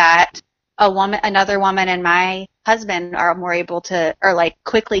me that another woman and my husband are more able to, or like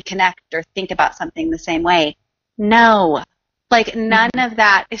quickly connect or think about something the same way? No, like none of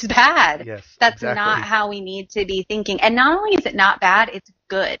that is bad. Yes, that's exactly. not how we need to be thinking. And not only is it not bad, it's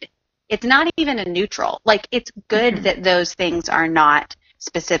good. It's not even a neutral. Like, it's good that those things are not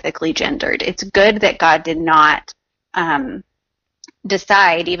specifically gendered. It's good that God did not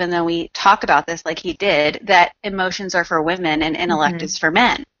decide, even though we talk about this like he did, that emotions are for women and intellect is for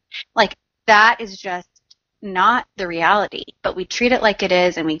men. Like, that is just not the reality. But we treat it like it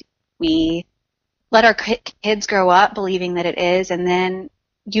is, and we let our kids grow up believing that it is, and then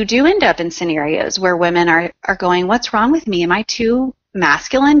you do end up in scenarios where women are going, what's wrong with me? Am I too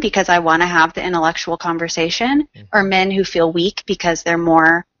masculine because I want to have the intellectual conversation? Or men who feel weak because they're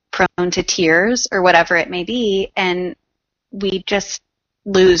more prone to tears, or whatever it may be. And we just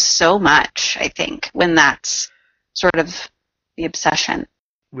lose so much, I think, when that's sort of the obsession.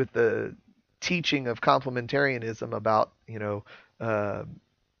 With the teaching of complementarianism about,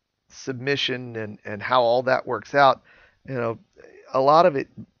 submission and how all that works out, a lot of it,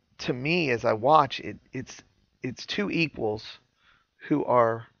 to me, as I watch it, it's two equals who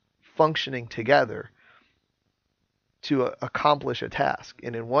are functioning together to accomplish a task.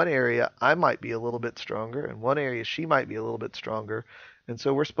 And in one area, I might be a little bit stronger. In one area, she might be a little bit stronger. And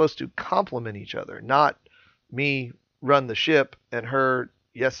so we're supposed to complement each other, not me run the ship and her,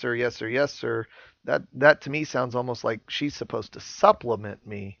 yes, sir, yes, sir, yes, sir. That to me sounds almost like she's supposed to supplement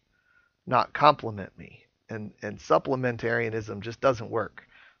me, not complement me. And supplementarianism just doesn't work.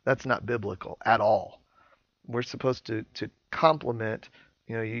 That's not biblical at all. We're supposed to complement.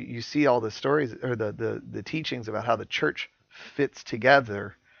 You see all the stories or the teachings about how the church fits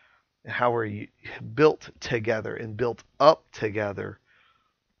together and how we're built together and built up together.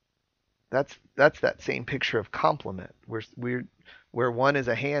 That's that same picture of complement. Where one is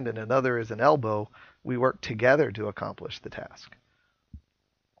a hand and another is an elbow, we work together to accomplish the task.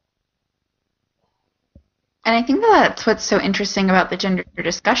 And I think that's what's so interesting about the gender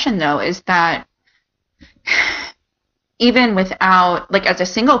discussion, though, is that even without, like, as a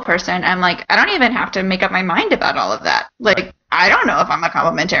single person, I'm like, I don't even have to make up my mind about all of that. Like, right. I don't know if I'm a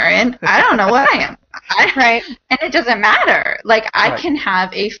complementarian. I don't know what I am. Right. And it doesn't matter. Like, I can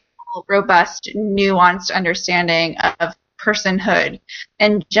have a full, robust, nuanced understanding of personhood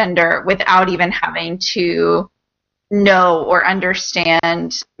and gender without even having to know or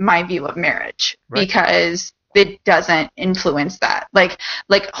understand my view of marriage, because it doesn't influence that. Like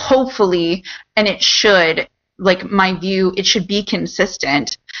hopefully, and it should, like, my view, it should be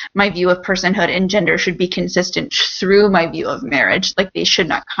consistent. My view of personhood and gender should be consistent through my view of marriage. Like, they should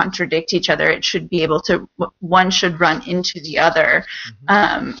not contradict each other. It should be able to, one should run into the other.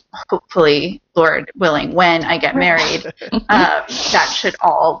 Hopefully, Lord willing, when I get married, that should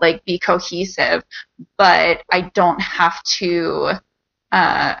all, like, be cohesive. But I don't have to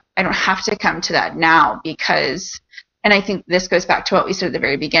come to that now, because, and I think this goes back to what we said at the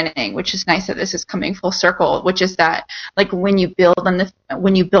very beginning, which is nice that this is coming full circle, which is that, like, when you build on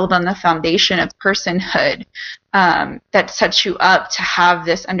the foundation of personhood, that sets you up to have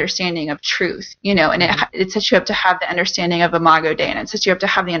this understanding of truth, and it sets you up to have the understanding of Imago Dei, and it sets you up to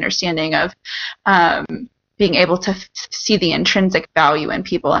have the understanding of being able to see the intrinsic value in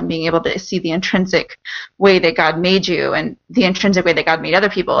people, and being able to see the intrinsic way that God made you, and the intrinsic way that God made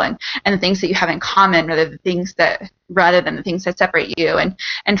other people, and the things that you have in common, rather than the things that separate you,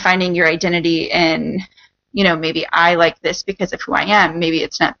 and finding your identity in, maybe I like this because of who I am. Maybe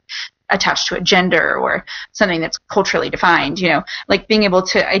it's not attached to a gender or something that's culturally defined, like being able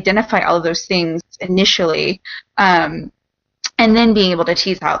to identify all of those things initially, and then being able to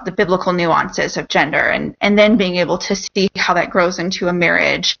tease out the biblical nuances of gender, and then being able to see how that grows into a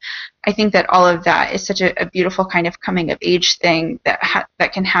marriage. I think that all of that is such a beautiful kind of coming of age thing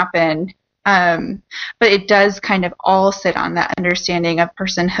that can happen But it does kind of all sit on that understanding of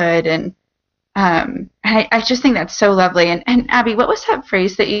personhood, and I just think that's so lovely. And Abby, what was that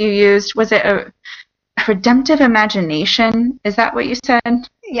phrase that you used? Was it a redemptive imagination? Is that what you said?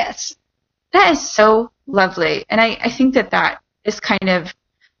 Yes. That is so lovely. And I think that is kind of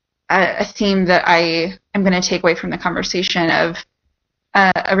a theme that I am going to take away from the conversation of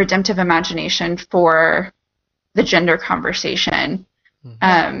a redemptive imagination for the gender conversation.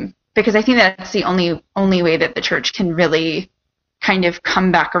 Because I think that's the only way that the church can really kind of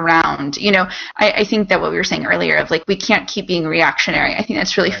come back around. I think that what we were saying earlier of like, we can't keep being reactionary. I think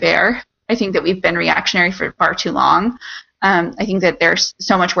that's really fair. I think that we've been reactionary for far too long. I think that there's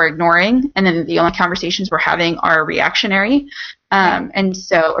so much we're ignoring, and then the only conversations we're having are reactionary. And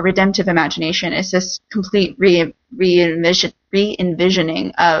so a redemptive imagination is this complete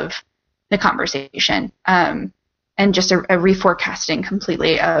re-envisioning of the conversation, and just a reforecasting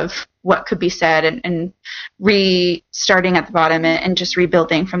completely of what could be said, and restarting at the bottom and just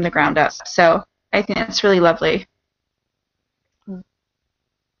rebuilding from the ground up. So I think that's really lovely.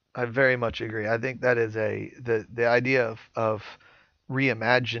 I very much agree. I think that is the idea of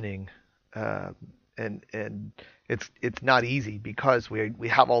reimagining, and it's not easy because we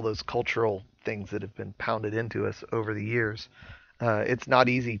have all those cultural things that have been pounded into us over the years. It's not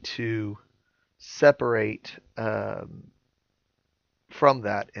easy to separate from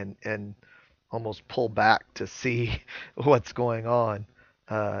that and almost pull back to see what's going on,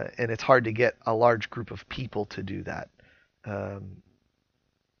 and it's hard to get a large group of people to do that.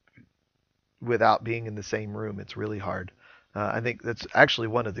 Without being in the same room, it's really hard. I think that's actually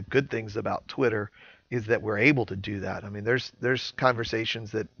one of the good things about Twitter is that we're able to do that. I mean, there's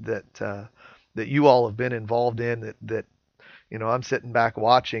conversations that you all have been involved in that I'm sitting back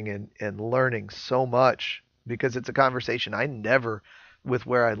watching and learning so much, because it's a conversation I never, with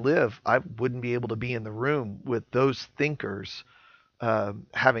where I live, I wouldn't be able to be in the room with those thinkers,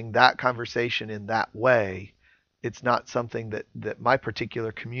 having that conversation in that way. It's not something that my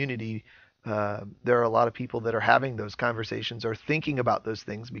particular community. There are a lot of people that are having those conversations or thinking about those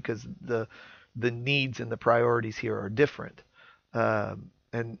things because the needs and the priorities here are different.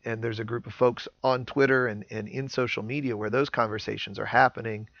 And there's a group of folks on Twitter and in social media where those conversations are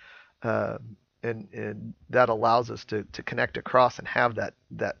happening, and that allows us to connect across and have that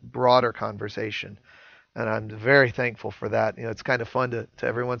broader conversation. And I'm very thankful for that. It's kind of fun to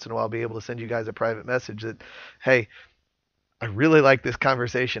every once in a while be able to send you guys a private message that, hey, I really like this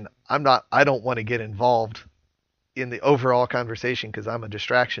conversation. I don't want to get involved in the overall conversation because I'm a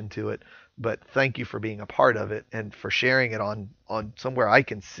distraction to it, but thank you for being a part of it and for sharing it on somewhere I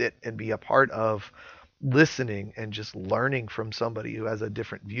can sit and be a part of, listening and just learning from somebody who has a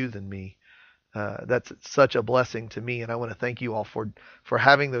different view than me. That's such a blessing to me, and I want to thank you all for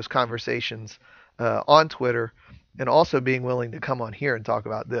having those conversations on Twitter, and also being willing to come on here and talk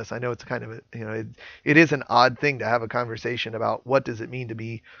about this. I know it's kind of it is an odd thing to have a conversation about what does it mean to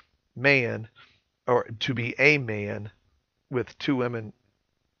be man, or to be a man, with two women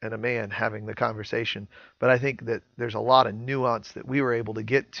and a man having the conversation. But I think that there's a lot of nuance that we were able to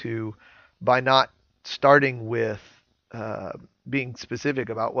get to by not starting with being specific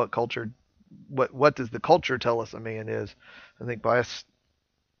about what does the culture tell us a man is. I think by us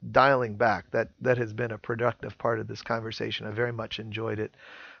dialing back, that has been a productive part of this conversation. I very much enjoyed it.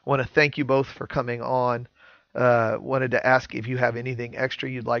 I want to thank you both for coming on. Wanted to ask if you have anything extra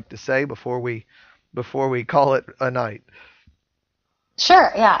you'd like to say before we call it a night.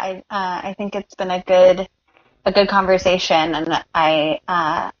 Sure. Yeah. I think it's been a good conversation, and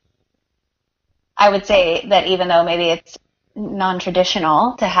I would say that even though maybe it's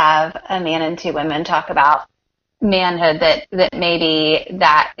non-traditional to have a man and two women talk about manhood, that maybe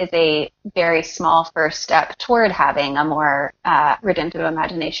that is a very small first step toward having a more redemptive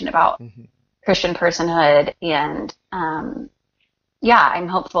imagination about Christian personhood. And I'm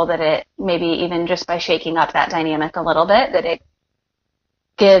hopeful that it, maybe even just by shaking up that dynamic a little bit, that it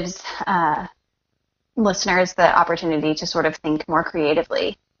gives listeners the opportunity to sort of think more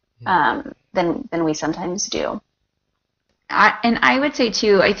creatively than we sometimes do. I would say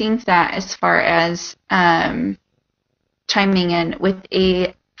too, I think that as far as chiming in with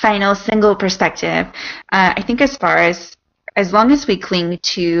a final single perspective, I think as long as we cling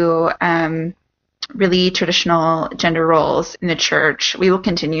to really traditional gender roles in the church, we will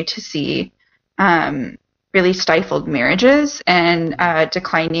continue to see really stifled marriages and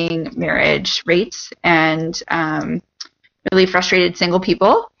declining marriage rates, and really frustrated single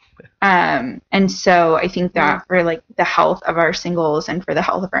people. And so I think that for like the health of our singles and for the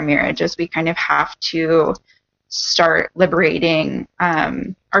health of our marriages, we kind of have to start liberating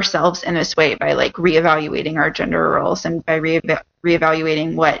ourselves in this way by like reevaluating our gender roles and by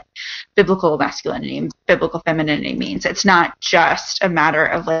reevaluating what biblical masculinity and biblical femininity means. It's not just a matter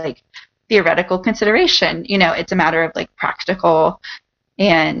of like theoretical consideration, it's a matter of like practical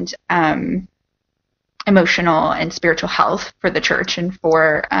and emotional and spiritual health for the church and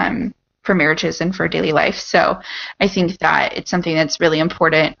for marriages and for daily life. So I think that it's something that's really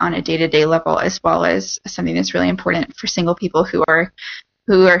important on a day-to-day level, as well as something that's really important for single people who are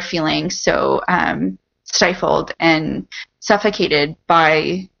feeling so stifled and suffocated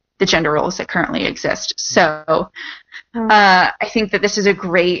by the gender roles that currently exist. So I think that this is a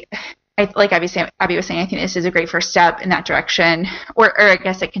great, like Abby was saying, I think this is a great first step in that direction, or I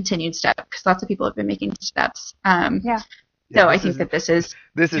guess a continued step, because lots of people have been making steps. So I think that this is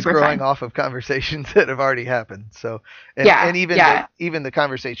growing fun. off of conversations that have already happened. So and even the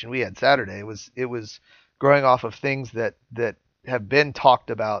conversation we had Saturday it was growing off of things that have been talked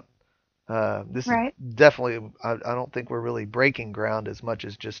about. This is definitely, I don't think we're really breaking ground as much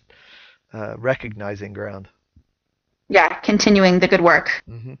as just recognizing ground. Yeah, continuing the good work.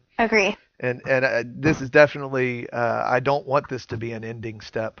 Mm-hmm. Agree. And this is definitely, I don't want this to be an ending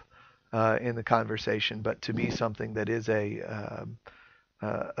step in the conversation, but to be something that is a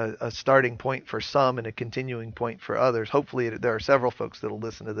starting point for some and a continuing point for others. Hopefully there are several folks that will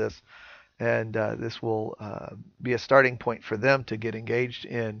listen to this, and this will be a starting point for them to get engaged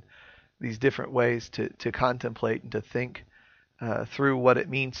in these different ways to contemplate and to think through what it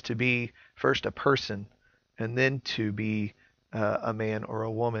means to be first a person and then to be a man or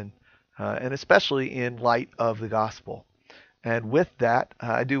a woman, and especially in light of the gospel. And with that,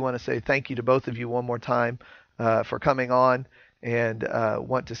 I do want to say thank you to both of you one more time for coming on, and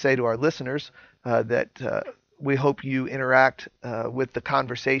want to say to our listeners that we hope you interact with the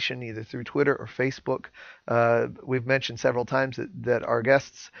conversation either through Twitter or Facebook. We've mentioned several times that our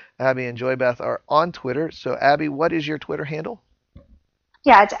guests, Abby and Joy Beth, are on Twitter. So Abby, what is your Twitter handle?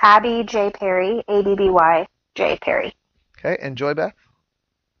 Yeah, it's Abby J. Perry, ABBY J. Perry. Okay, and Joy Beth?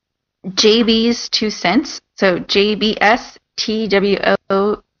 JB's 2 cents. So JBS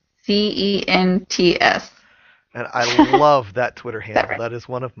TWOCENTS. And I love that Twitter handle. Right? That is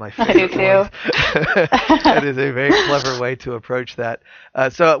one of my favorite ones. That is a very clever way to approach that.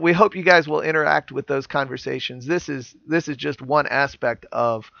 So we hope you guys will interact with those conversations. This is just one aspect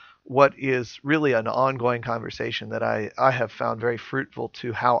of what is really an ongoing conversation that I have found very fruitful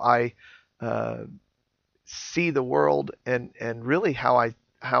to how I see the world, and really how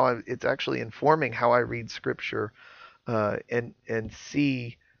it's actually informing how I read Scripture. And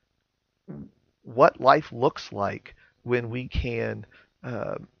see what life looks like when we can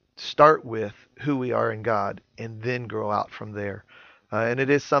start with who we are in God and then grow out from there. And it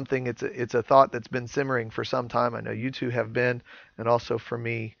is something, it's a thought that's been simmering for some time. I know you two have been, and also for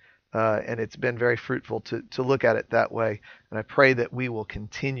me, and it's been very fruitful to look at it that way. And I pray that we will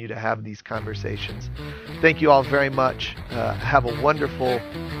continue to have these conversations. Thank you all very much. Have a wonderful,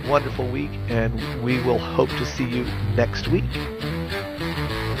 wonderful week, and we will hope to see you next week.